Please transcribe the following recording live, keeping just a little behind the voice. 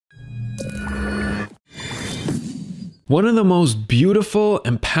One of the most beautiful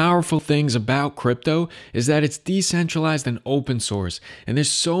and powerful things about crypto is that it's decentralized and open source, and there's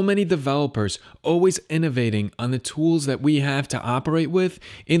so many developers always innovating on the tools that we have to operate with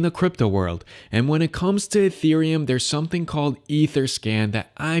in the crypto world. And when it comes to Ethereum, there's something called Etherscan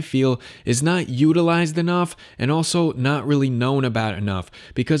that I feel is not utilized enough and also not really known about enough,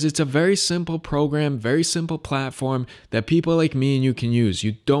 because it's a very simple program, very simple platform that people like me and you can use.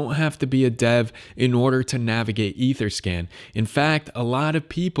 You don't have to be a dev in order to navigate Etherscan. In fact, a lot of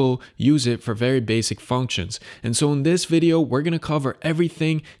people use it for very basic functions. And so in this video, we're going to cover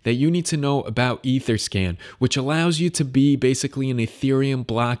everything that you need to know about Etherscan, which allows you to be basically an Ethereum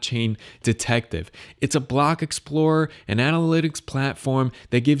blockchain detective. It's a block explorer, an analytics platform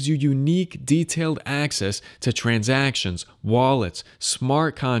that gives you unique, detailed access to transactions, wallets,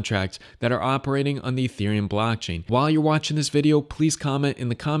 smart contracts that are operating on the Ethereum blockchain. While you're watching this video, please comment in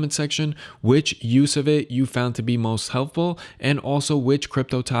the comment section which use of it you found to be most helpful, and also which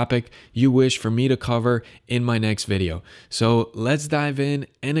crypto topic you wish for me to cover in my next video. So let's dive in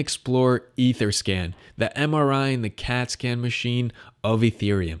and explore Etherscan, the MRI and the CAT scan machine of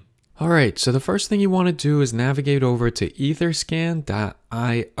Ethereum. Alright, so the first thing you want to do is navigate over to etherscan.io,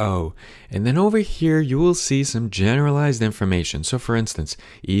 and then over here you will see some generalized information. So for instance,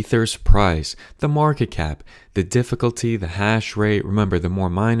 Ether's price, the market cap, the difficulty, the hash rate. Remember, the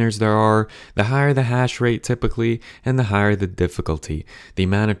more miners there are, the higher the hash rate typically, and the higher the difficulty. The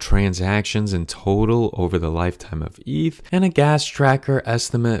amount of transactions in total over the lifetime of ETH, and a gas tracker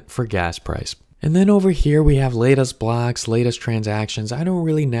estimate for gas price. And then over here we have latest blocks, latest transactions. I don't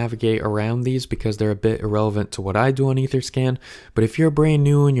really navigate around these because they're a bit irrelevant to what I do on Etherscan, but if you're brand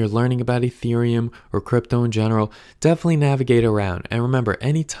new and you're learning about Ethereum or crypto in general, definitely navigate around. And remember,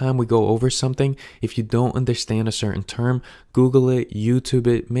 anytime we go over something, if you don't understand a certain term, Google it, YouTube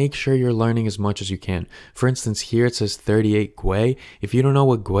it, make sure you're learning as much as you can. For instance, here it says 38 Gwei. If you don't know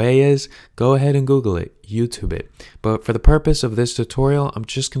what Gwei is, go ahead and Google it, YouTube it. But for the purpose of this tutorial, I'm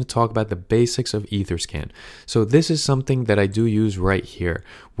just going to talk about the basics of Etherscan. So this is something that I do use right here,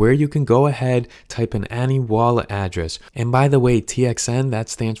 where you can go ahead, type in any wallet address. And by the way, TXN, that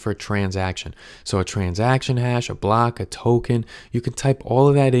stands for transaction. So a transaction hash, a block, a token, you can type all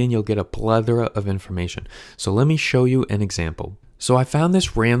of that in, you'll get a plethora of information. So let me show you an example. So I found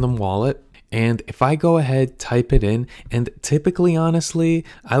this random wallet, and if I go ahead, type it in, and typically, honestly,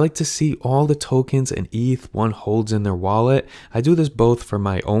 I like to see all the tokens and ETH one holds in their wallet. I do this both for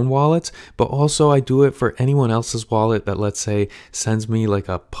my own wallets, but also I do it for anyone else's wallet that, let's say, sends me like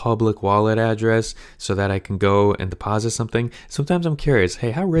a public wallet address so that I can go and deposit something. Sometimes I'm curious,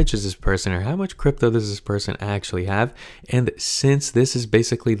 hey, how rich is this person, or how much crypto does this person actually have? And since this is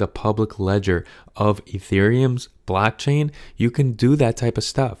basically the public ledger of Ethereum's blockchain, you can do that type of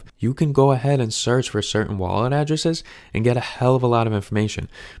stuff. You can go ahead and search for certain wallet addresses and get a hell of a lot of information.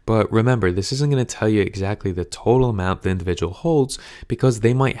 But remember, this isn't going to tell you exactly the total amount the individual holds, because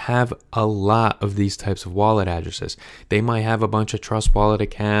they might have a lot of these types of wallet addresses. They might have a bunch of Trust Wallet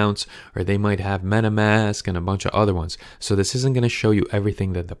accounts, or they might have MetaMask and a bunch of other ones. So this isn't going to show you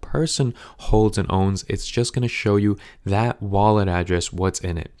everything that the person holds and owns. It's just going to show you that wallet address, what's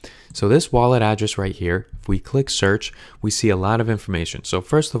in it. So this wallet address right here, if we click search, we see a lot of information. So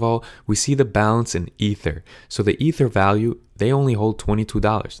first of all, we see the balance in Ether. So the Ether value, they only hold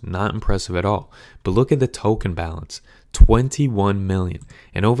 $22. Not impressive at all. But look at the token balance, 21 million.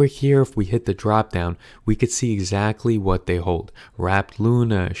 And over here, if we hit the drop down, we could see exactly what they hold. Wrapped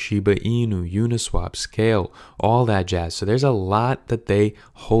Luna, Shiba Inu, Uniswap, Scale, all that jazz. So there's a lot that they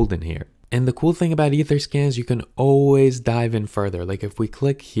hold in here. And the cool thing about Etherscan is you can always dive in further. Like if we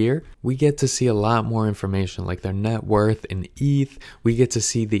click here, we get to see a lot more information, like their net worth in ETH. We get to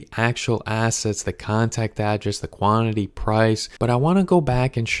see the actual assets, the contact address, the quantity, price. But I want to go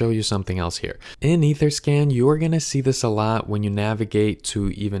back and show you something else here. In Etherscan, you are going to see this a lot when you navigate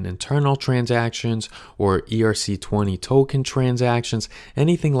to even internal transactions or ERC20 token transactions,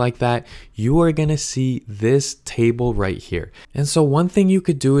 anything like that. You are going to see this table right here. And so one thing you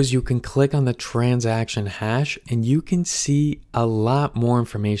could do is you can click on the transaction hash and you can see a lot more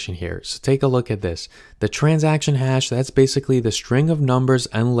information here. So take a look at this. The transaction hash, that's basically the string of numbers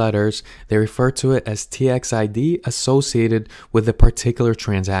and letters. They refer to it as TXID associated with a particular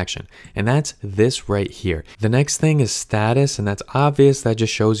transaction. And that's this right here. The next thing is status, and that's obvious. That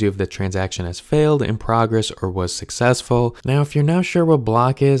just shows you if the transaction has failed, in progress, or was successful. Now, if you're not sure what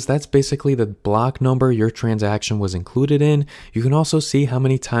block is, that's basically the block number your transaction was included in. You can also see how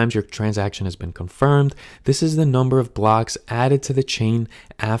many times your transaction has been confirmed. This is the number of blocks added to the chain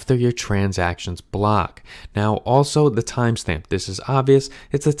after your transaction's blocked. block. Now also the timestamp. This is obvious.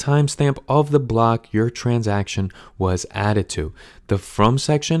 It's the timestamp of the block your transaction was added to. The from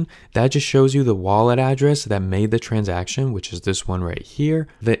section, that just shows you the wallet address that made the transaction, which is this one right here.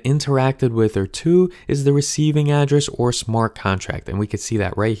 The interacted with or to is the receiving address or smart contract. And we can see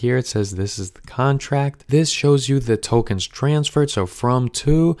that right here. It says this is the contract. This shows you the tokens transferred, so from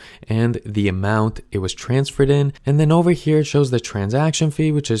to, and the amount it was transferred in. And then over here it shows the transaction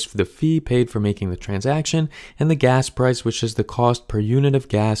fee, which is the fee paid for making the transaction, and the gas price, which is the cost per unit of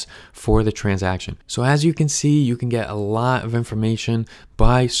gas for the transaction. So as you can see, you can get a lot of information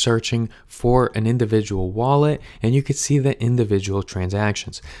by searching for an individual wallet, and you can see the individual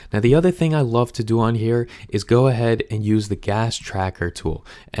transactions. Now the other thing I love to do on here is go ahead and use the gas tracker tool,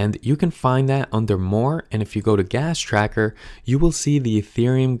 and you can find that under more. And if you go to gas tracker, you will see the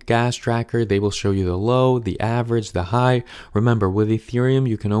Ethereum gas tracker. They will show you the low, the average, the high. Remember, with Ethereum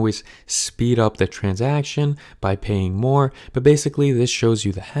you can always speed up the transaction by paying more, but basically this shows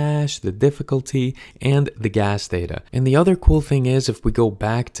you the hash, the difficulty, and the gas data. And the other cool thing is, if we go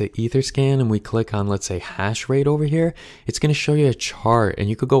back to Etherscan and we click on, let's say, hash rate over here, it's going to show you a chart, and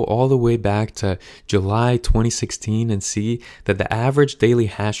you could go all the way back to July 2016 and see that the average daily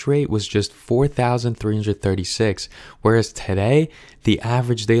hash rate was just 4,336, whereas today the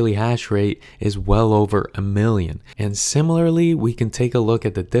average daily hash rate is well over 1 million. And similarly, we can take a look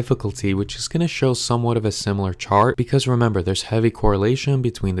at the difficulty, which is going to show somewhat of a similar chart, because remember, there's heavy correlation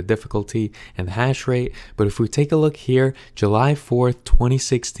between the difficulty and the hash rate. But if we take a look here, July 4th,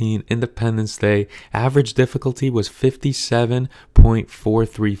 2016, Independence Day, average difficulty was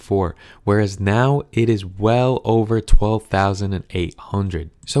 57.434, whereas now it is well over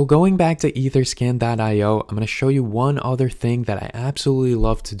 12,800. So going back to Etherscan.io, I'm going to show you one other thing that I absolutely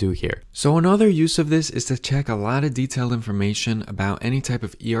love to do here. So another use of this is to check a lot of detailed information about any type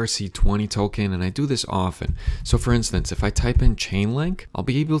of ERC20 token, and I do this often. So for instance, if I type in Chainlink, I'll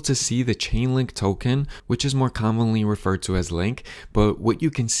be able to see the Chainlink token, which is more commonly referred to as Link. But what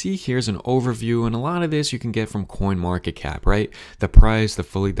you can see here is an overview, and a lot of this you can get from CoinMarketCap, right? The price, the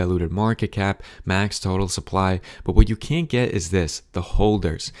fully diluted market cap, max total supply. But what you can't get is this, the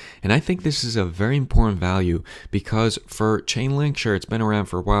holders. And I think this is a very important value, because for Chainlink, sure, it's been around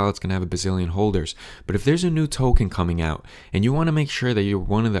for a while, it's going to have a bazillion holders. But if there's a new token coming out and you want to make sure that you're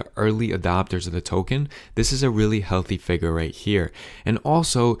one of the early adopters of the token, this is a really healthy figure right here. And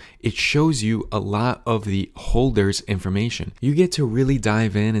also, it shows you a lot of the holders' information. You get to really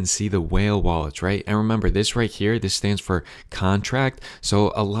dive in and see the whale wallets, right? And remember, this right here, this stands for contract.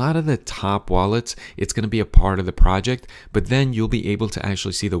 So a lot of the top wallets, it's going to be a part of the project, but then you'll be able to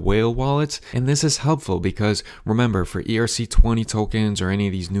actually see the whale wallets. And this is helpful because remember, for ERC20 tokens or any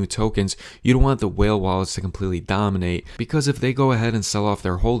of these new tokens, you don't want the whale wallets to completely dominate, because if they go ahead and sell off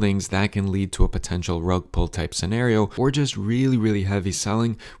their holdings, that can lead to a potential rug pull type scenario, or just really heavy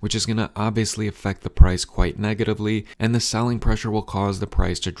selling, which is going to obviously affect the price quite negatively, and the selling pressure will cause the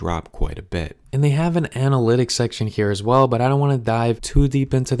price to drop quite a bit. And they have an analytics section here as well, but I don't want to dive too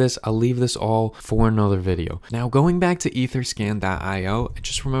deep into this. I'll leave this all for another video. Now, going back to Etherscan.io, I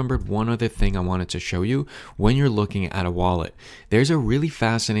just remembered one other thing I wanted to show you when you're looking at a wallet. There's a really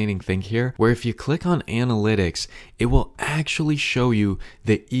fascinating thing here where if you click on analytics, it will actually show you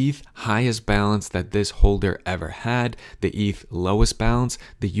the ETH highest balance that this holder ever had, the ETH lowest balance,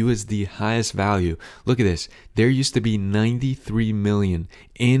 the USD highest value. Look at this. There used to be 93 million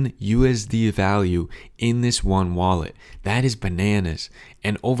in USD value in this one wallet. That is bananas.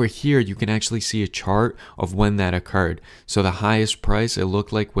 And over here, you can actually see a chart of when that occurred. So the highest price it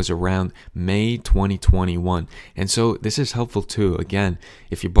looked like was around May 2021. And so this is helpful too. Again,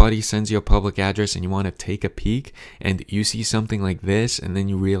 if your buddy sends you a public address and you want to take a peek and you see something like this, and then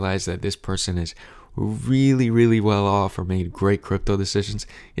you realize that this person is really well off or made great crypto decisions,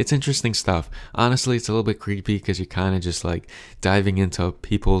 it's interesting stuff. Honestly, it's a little bit creepy because you're kind of just like diving into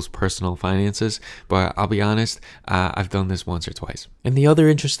people's personal finances, but I'll be honest, I've done this once or twice. And the other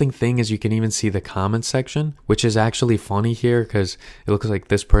interesting thing is you can even see the comment section, which is actually funny here because it looks like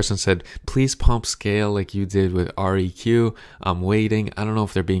this person said, please pump scale like you did with REQ. I'm waiting. I don't know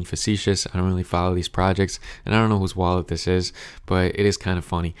if they're being facetious. I don't really follow these projects and I don't know whose wallet this is, but it is kind of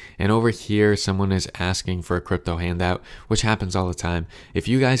funny. And over here, someone is asking for a crypto handout, which happens all the time. If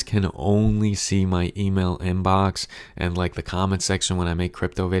you guys can only see my email inbox and like the comment section when I make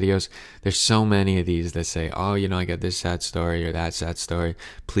crypto videos, there's so many of these that say, oh, you know, I got this sad story or that sad story.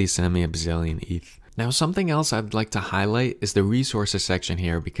 Please send me a bazillion ETH. Now, something else I'd like to highlight is the resources section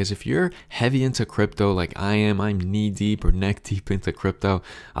here, because if you're heavy into crypto like I am, I'm knee deep or neck deep into crypto.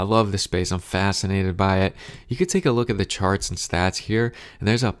 I love this space. I'm fascinated by it. You could take a look at the charts and stats here, and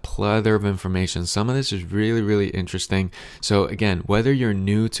there's a plethora of information. Some of this is really, really interesting. So again, whether you're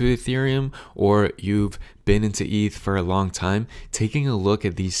new to Ethereum or you've been into ETH for a long time, taking a look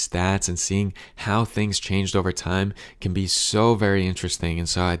at these stats and seeing how things changed over time can be so very interesting. And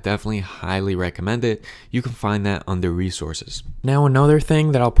so I definitely highly recommend it. You can find that under resources. Now, another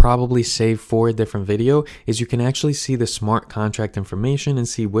thing that I'll probably save for a different video is you can actually see the smart contract information and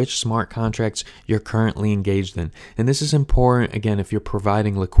see which smart contracts you're currently engaged in. And this is important, again, if you're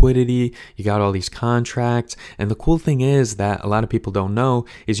providing liquidity, you got all these contracts. And the cool thing is that a lot of people don't know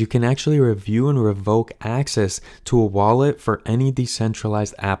is you can actually review and revoke access to a wallet for any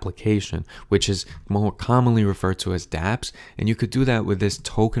decentralized application, which is more commonly referred to as dApps. And you could do that with this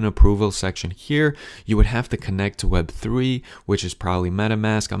token approval section here. You would have to connect to Web3, which is probably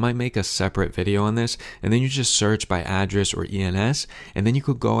MetaMask. I might make a separate video on this. And then you just search by address or ENS, and then you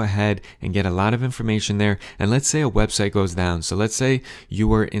could go ahead and get a lot of information there. And let's say a website goes down. So let's say you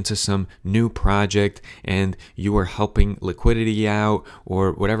were into some new project and you were helping liquidity out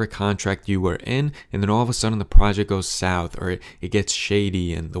or whatever contract you were in, and then all of a sudden the project goes south or it gets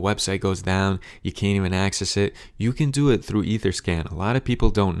shady and the website goes down, you can't even access it. You can do it through Etherscan. A lot of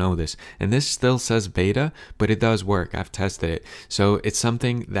people don't know this, and this still says beta, but it does work. I've tested it. So it's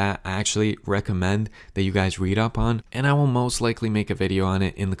something that I actually recommend that you guys read up on, and I will most likely make a video on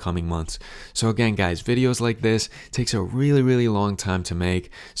it in the coming months. So again, guys, videos like this takes a really, really long time to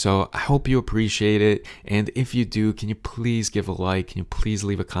make. So I hope you appreciate it. And if you do, can you please give a like? Can you please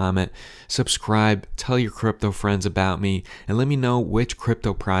leave a comment? Subscribe, tell your crypto friends about me, and let me know which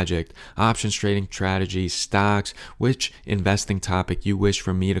crypto project, options trading strategy, stocks, which investing topic you wish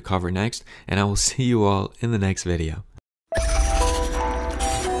for me to cover next. And I will see you all in the next video.